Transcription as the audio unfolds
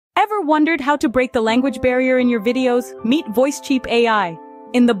Ever wondered how to break the language barrier in your videos? Meet Voicecheap AI.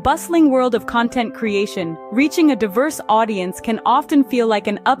 In the bustling world of content creation, reaching a diverse audience can often feel like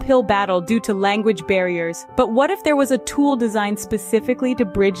an uphill battle due to language barriers. But what if there was a tool designed specifically to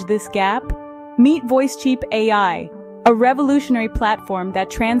bridge this gap? Meet Voicecheap AI, a revolutionary platform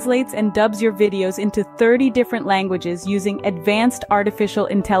that translates and dubs your videos into 30 different languages using advanced artificial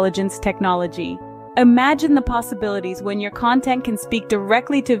intelligence technology. Imagine the possibilities when your content can speak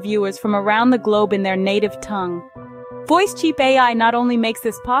directly to viewers from around the globe in their native tongue. Voicecheap AI not only makes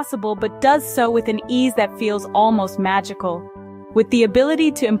this possible, but does so with an ease that feels almost magical. With the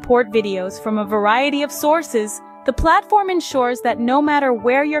ability to import videos from a variety of sources, the platform ensures that no matter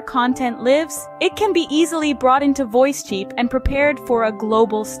where your content lives, it can be easily brought into Voicecheap and prepared for a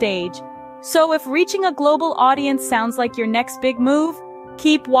global stage. So if reaching a global audience sounds like your next big move,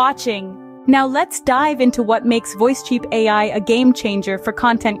 keep watching. Now let's dive into what makes Voicecheap AI a game changer for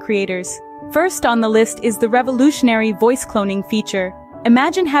content creators. First on the list is the revolutionary voice cloning feature.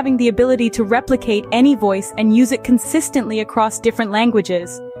 Imagine having the ability to replicate any voice and use it consistently across different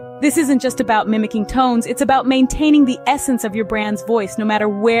languages. This isn't just about mimicking tones, it's about maintaining the essence of your brand's voice no matter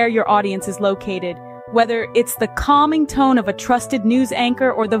where your audience is located. Whether it's the calming tone of a trusted news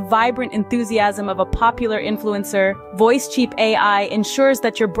anchor or the vibrant enthusiasm of a popular influencer, Voicecheap AI ensures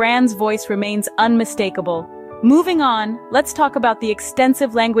that your brand's voice remains unmistakable. Moving on, let's talk about the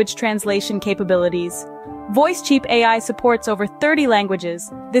extensive language translation capabilities. Voicecheap AI supports over 30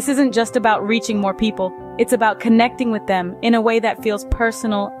 languages. This isn't just about reaching more people, it's about connecting with them in a way that feels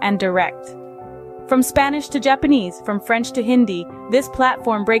personal and direct. From Spanish to Japanese, from French to Hindi, this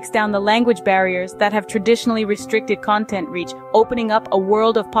platform breaks down the language barriers that have traditionally restricted content reach, opening up a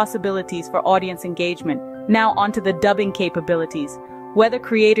world of possibilities for audience engagement. Now onto the dubbing capabilities. Whether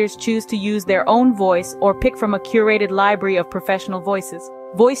creators choose to use their own voice or pick from a curated library of professional voices,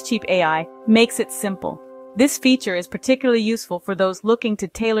 Voicecheap AI makes it simple. This feature is particularly useful for those looking to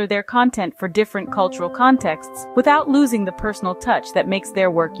tailor their content for different cultural contexts without losing the personal touch that makes their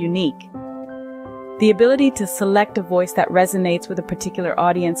work unique. The ability to select a voice that resonates with a particular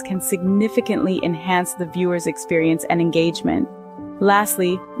audience can significantly enhance the viewer's experience and engagement.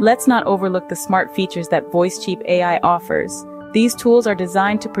 Lastly, let's not overlook the smart features that Voicecheap AI offers. These tools are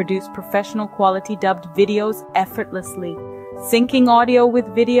designed to produce professional quality dubbed videos effortlessly. Syncing audio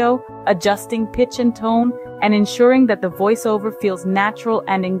with video, adjusting pitch and tone, and ensuring that the voiceover feels natural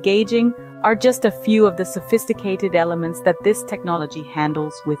and engaging are just a few of the sophisticated elements that this technology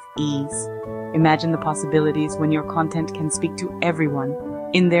handles with ease. Imagine the possibilities when your content can speak to everyone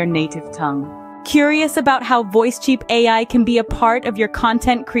in their native tongue. Curious about how Voicecheap AI can be a part of your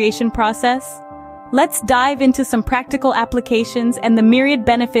content creation process? Let's dive into some practical applications and the myriad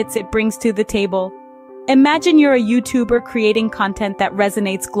benefits it brings to the table. Imagine you're a YouTuber creating content that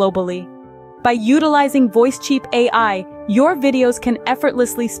resonates globally. By utilizing Voicecheap AI, your videos can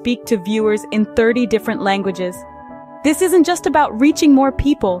effortlessly speak to viewers in 30 different languages. This isn't just about reaching more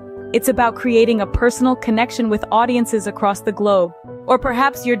people, it's about creating a personal connection with audiences across the globe. Or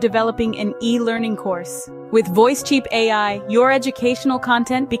perhaps you're developing an e-learning course. With Voicecheap AI, your educational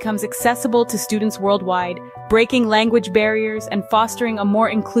content becomes accessible to students worldwide, breaking language barriers and fostering a more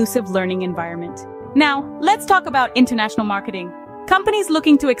inclusive learning environment. Now, let's talk about international marketing. Companies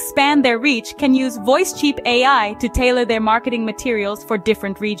looking to expand their reach can use Voicecheap AI to tailor their marketing materials for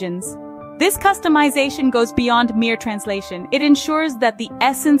different regions. This customization goes beyond mere translation. It ensures that the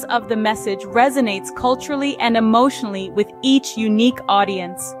essence of the message resonates culturally and emotionally with each unique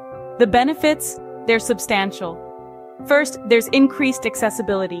audience. The benefits? They're substantial. First, there's increased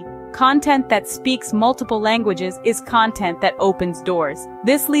accessibility. Content that speaks multiple languages is content that opens doors.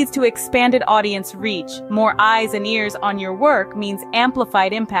 This leads to expanded audience reach. More eyes and ears on your work means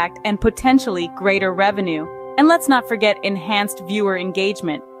amplified impact and potentially greater revenue. And let's not forget enhanced viewer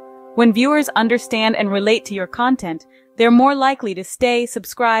engagement. When viewers understand and relate to your content, they're more likely to stay,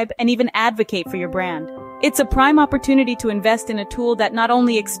 subscribe, and even advocate for your brand. It's a prime opportunity to invest in a tool that not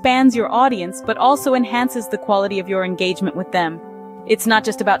only expands your audience, but also enhances the quality of your engagement with them. It's not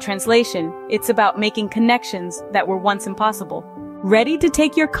just about translation, it's about making connections that were once impossible. Ready to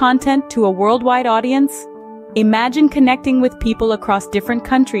take your content to a worldwide audience? Imagine connecting with people across different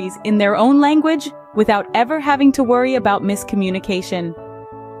countries in their own language without ever having to worry about miscommunication.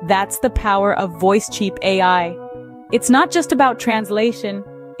 That's the power of Voicecheap AI. It's not just about translation,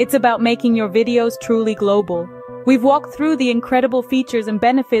 it's about making your videos truly global. We've walked through the incredible features and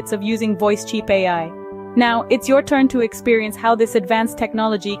benefits of using Voicecheap AI. Now, it's your turn to experience how this advanced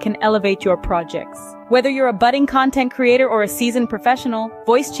technology can elevate your projects. Whether you're a budding content creator or a seasoned professional,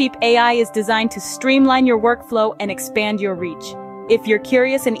 Voicecheap AI is designed to streamline your workflow and expand your reach. If you're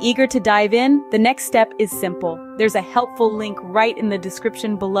curious and eager to dive in, the next step is simple. There's a helpful link right in the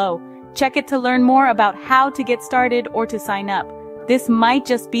description below. Check it to learn more about how to get started or to sign up. This might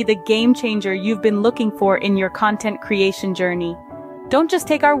just be the game changer you've been looking for in your content creation journey. Don't just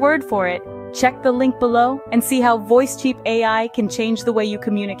take our word for it. Check the link below and see how Voicecheap AI can change the way you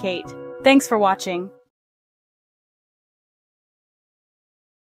communicate. Thanks for watching.